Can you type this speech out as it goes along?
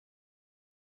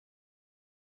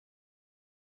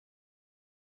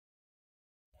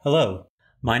Hello,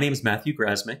 my name is Matthew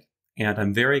Grasmick, and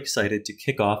I'm very excited to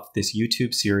kick off this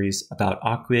YouTube series about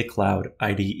Acquia Cloud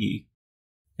IDE.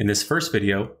 In this first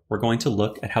video, we're going to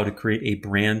look at how to create a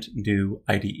brand new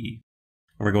IDE.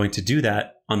 And we're going to do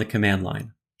that on the command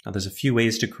line. Now, there's a few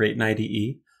ways to create an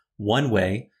IDE. One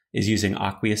way is using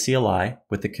Acquia CLI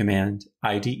with the command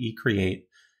IDE create,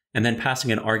 and then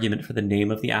passing an argument for the name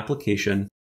of the application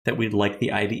that we'd like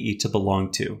the IDE to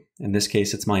belong to. In this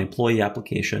case, it's my employee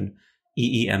application,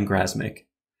 EEM Grasmick.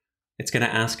 It's going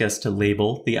to ask us to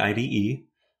label the IDE.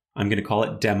 I'm going to call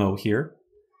it demo here.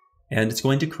 And it's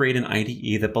going to create an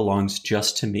IDE that belongs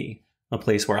just to me, a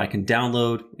place where I can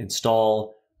download,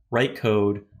 install, write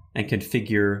code, and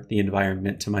configure the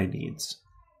environment to my needs.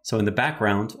 So in the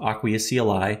background, Acquia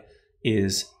CLI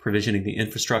is provisioning the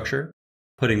infrastructure,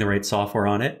 putting the right software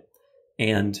on it,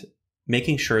 and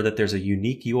making sure that there's a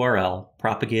unique URL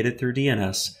propagated through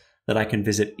DNS that I can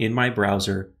visit in my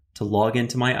browser to log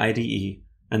into my IDE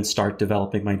and start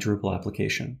developing my Drupal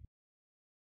application.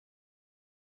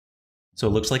 So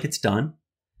it looks like it's done.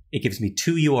 It gives me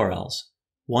two URLs.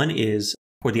 One is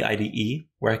for the IDE,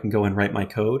 where I can go and write my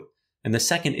code, and the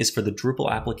second is for the Drupal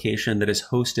application that is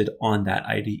hosted on that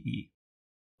IDE.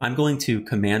 I'm going to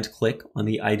command click on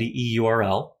the IDE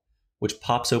URL, which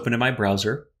pops open in my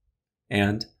browser,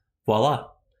 and voila!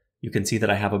 You can see that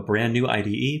I have a brand new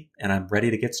IDE and I'm ready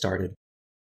to get started.